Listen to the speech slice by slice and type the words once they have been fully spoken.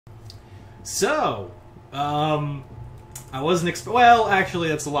So, I wasn't well, actually,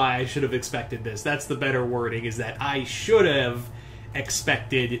 that's a lie. I should have expected this. That's the better wording, is that I should have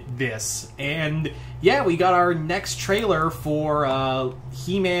expected this. And, yeah, we got our next trailer for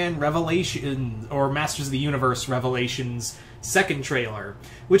He-Man Revelation, or Masters of the Universe Revelations second trailer,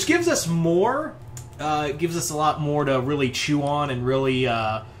 which gives us more, gives us a lot more to really chew on and really,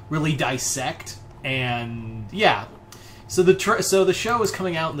 really dissect. And, yeah. So the show is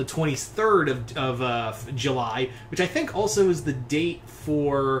coming out on the 23rd of July, which I think also is the date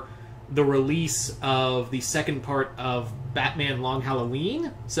for the release of the second part of Batman Long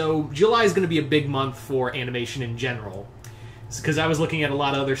Halloween. So July is going to be a big month for animation in general. Because I was looking at a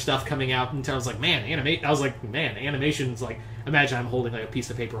lot of other stuff coming out, and I was like, man, animation's like, imagine I'm holding like a piece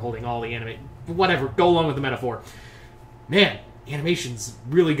of paper holding all the whatever, go along with the metaphor. Man, animation's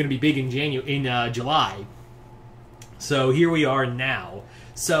really going to be big in July. So here we are now.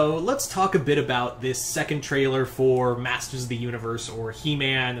 So let's talk a bit about this second trailer for Masters of the Universe, or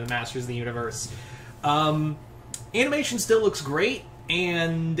He-Man and the Masters of the Universe. Animation still looks great,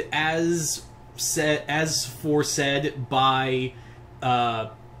 and as foresaid by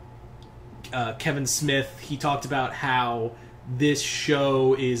Kevin Smith, he talked about how this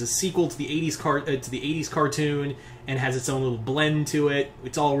show is a sequel to the 80s cartoon and has its own little blend to it.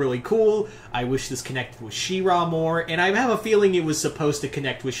 It's all really cool. I wish this connected with She-Ra more, and I have a feeling it was supposed to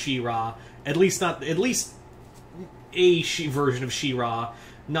connect with She-Ra, at least a version of She-Ra,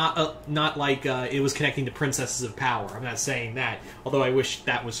 not like it was connecting to Princesses of Power. I'm not saying that, although I wish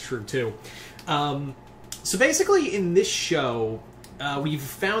that was true too. So basically, in this show, we've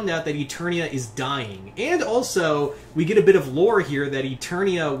found out that Eternia is dying, and also we get a bit of lore here that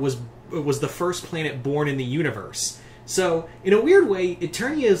Eternia was the first planet born in the universe. So, in a weird way,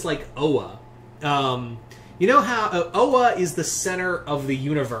 Eternia is like Oa. You know how Oa is the center of the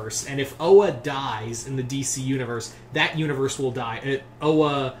universe, and if Oa dies in the DC universe, that universe will die. It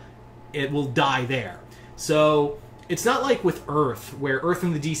will die there. So, it's not like with Earth, where Earth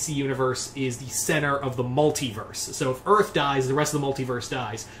in the DC universe is the center of the multiverse. So if Earth dies, the rest of the multiverse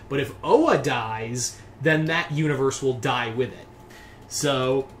dies. But if Oa dies, then that universe will die with it.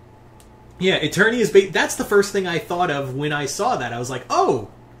 So, yeah, Eternia is... That's the first thing I thought of when I saw that. I was like, oh,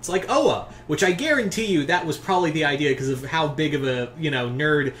 it's like Oa. Which I guarantee you that was probably the idea because of how big of a,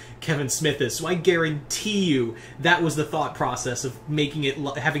 nerd Kevin Smith is. So I guarantee you that was the thought process of making it...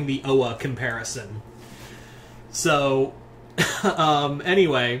 having the Oa comparison. So,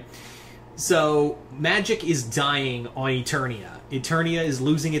 anyway, so magic is dying on Eternia. Eternia is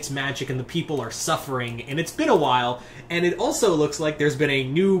losing its magic and the people are suffering, and it's been a while, and it also looks like there's been a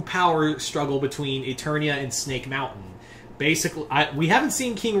new power struggle between Eternia and Snake Mountain. Basically, we haven't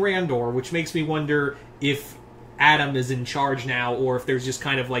seen King Randor, which makes me wonder if Adam is in charge now, or if there's just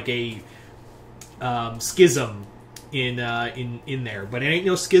kind of like a schism in there, but it ain't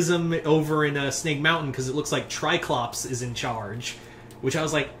no schism over in Snake Mountain because it looks like Triclops is in charge, which I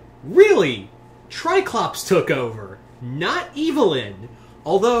was like, really? Triclops took over, not Evelyn.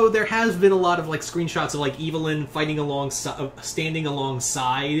 Although there has been a lot of like screenshots of like Evelyn fighting standing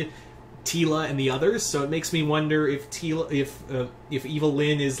alongside Teela and the others, so it makes me wonder if if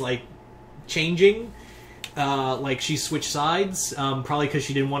Evelyn is like changing, like she switched sides, probably because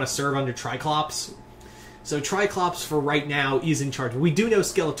she didn't want to serve under Triclops. So Triclops, for right now, is in charge. We do know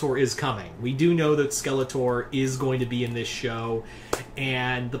Skeletor is coming. We do know that Skeletor is going to be in this show.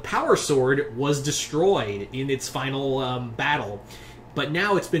 And the Power Sword was destroyed in its final battle. But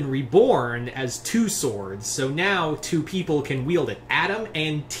now it's been reborn as two swords. So now two people can wield it. Adam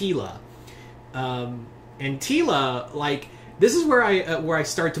and Teela. And Teela, like... This is where I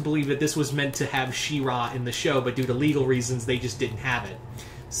start to believe that this was meant to have She-Ra in the show, but due to legal reasons, they just didn't have it.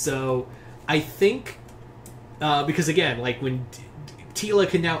 So, I think... because again, like when Teela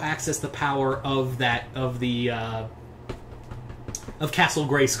can now access the power of Castle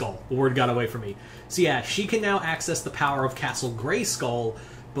Grayskull. The word got away from me. So yeah, she can now access the power of Castle Grayskull,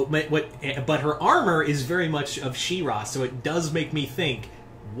 but her armor is very much of She-Ra, so it does make me think,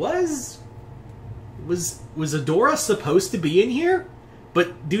 was Adora supposed to be in here?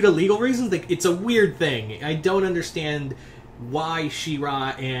 But due to legal reasons, it's a weird thing. I don't understand why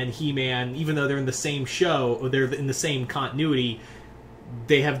She-Ra and He-Man, even though they're in the same show, or they're in the same continuity,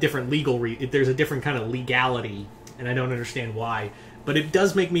 they have different there's a different kind of legality, and I don't understand why. But it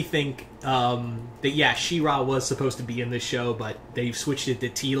does make me think that, yeah, She-Ra was supposed to be in this show, but they've switched it to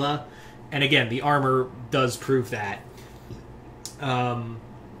Teela. And again, the armor does prove that.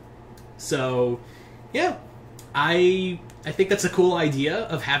 So, yeah. I think that's a cool idea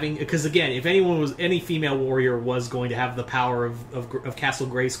of having, because again, if any female warrior was going to have the power of Castle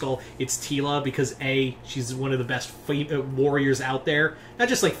Grayskull, it's Teela, because she's one of the best warriors out there. Not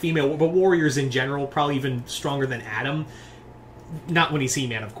just like female, but warriors in general, probably even stronger than Adam. Not when he's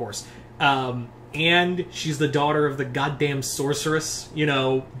He-Man, of course. And she's the daughter of the goddamn sorceress, you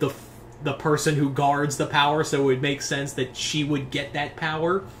know, the person who guards the power, so it would make sense that she would get that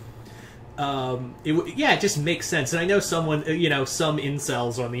power. It just makes sense. And I know some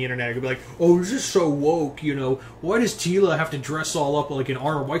incels on the internet are gonna be like, oh, this is so woke, you know, why does Teela have to dress all up like in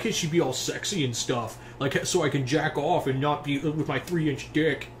armor? Why can't she be all sexy and stuff? Like, so I can jack off and not be with my 3-inch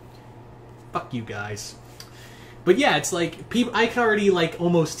dick. Fuck you guys. But yeah, it's like, I can already, like,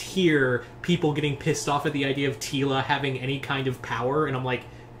 almost hear people getting pissed off at the idea of Teela having any kind of power, and I'm like,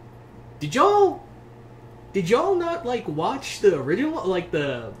 did y'all not, like, watch the original, like,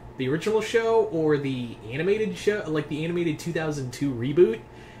 the original show, or the animated show, like, the animated 2002 reboot?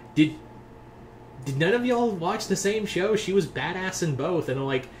 Did none of y'all watch the same show? She was badass in both, and I'm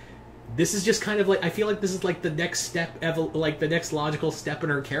like, this is just kind of like, I feel like this is like the next step, like the next logical step in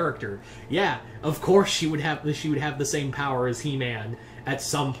her character. Yeah, of course she would have the same power as He-Man at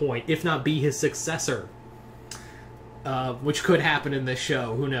some point, if not be his successor. Which could happen in this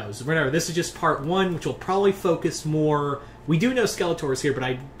show, who knows. Remember, this is just part 1, which will probably focus more... We do know Skeletor's here,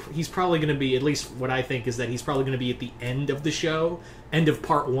 but he's probably going to be, at least what I think, is that he's probably going to be at the end of the show, end of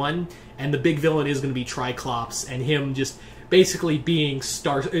part 1, and the big villain is going to be Triclops, and him just... basically being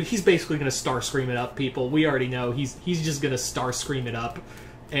he's basically going to Starscream it up, people. We already know he's just going to Starscream it up,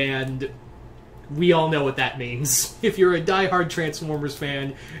 and we all know what that means. If you're a diehard Transformers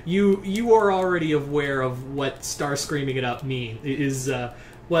fan, you are already aware of what Starscreaming it up is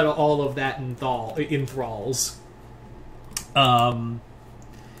what all of that enthralls. But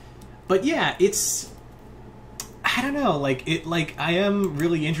yeah, it's... I don't know, I am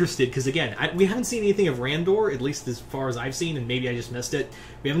really interested, because again, we haven't seen anything of Randor, at least as far as I've seen, and maybe I just missed it.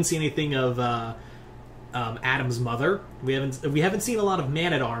 We haven't seen anything of Adam's mother. We haven't seen a lot of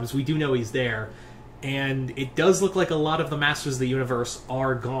Man-at-Arms. We do know he's there, and it does look like a lot of the Masters of the Universe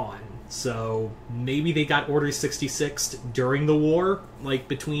are gone. So maybe they got Order 66 during the war, like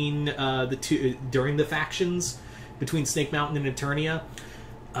between during the factions between Snake Mountain and Eternia.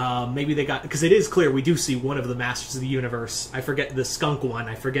 Maybe they got... Because it is clear we do see one of the Masters of the Universe. I forget the skunk one.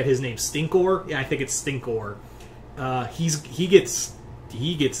 I forget his name. Stinkor? Yeah, I think it's Stinkor. He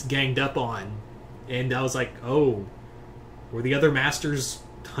gets ganged up on. And I was like, oh, were the other Masters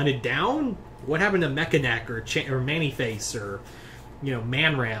hunted down? What happened to Mechanac or Mannyface or, you know,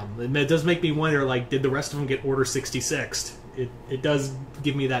 Manram? It does make me wonder, like, did the rest of them get Order 66? It does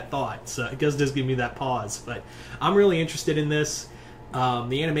give me that thought. So it does give me that pause. But I'm really interested in this.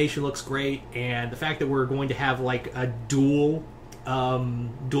 The animation looks great, and the fact that we're going to have like a dual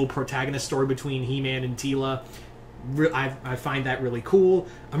protagonist story between He-Man and Teela, I find that really cool.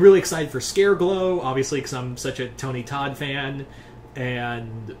 I'm really excited for Scareglow, obviously, because I'm such a Tony Todd fan,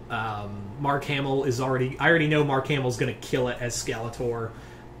 and Mark Hamill is I already know Mark Hamill's going to kill it as Skeletor,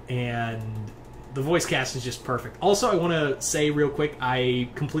 and the voice cast is just perfect. Also, I want to say real quick, I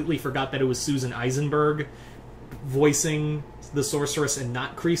completely forgot that it was Susan Eisenberg voicing the Sorceress and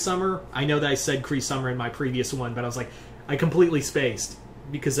not Cree Summer. I know that I said Cree Summer in my previous one, but I was like, I completely spaced,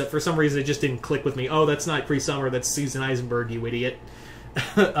 because for some reason it just didn't click with me. Oh, that's not Cree Summer, that's Susan Eisenberg, you idiot.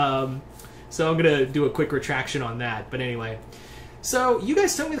 So I'm going to do a quick retraction on that, but anyway. So, you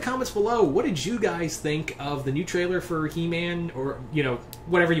guys tell me in the comments below, what did you guys think of the new trailer for He-Man, or, you know,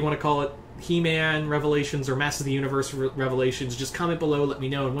 whatever you want to call it, He-Man Revelations or Masters of the Universe Revelations. Just comment below, let me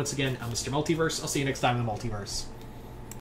know, and once again, I'm Mr. Multiverse. I'll see you next time in the Multiverse.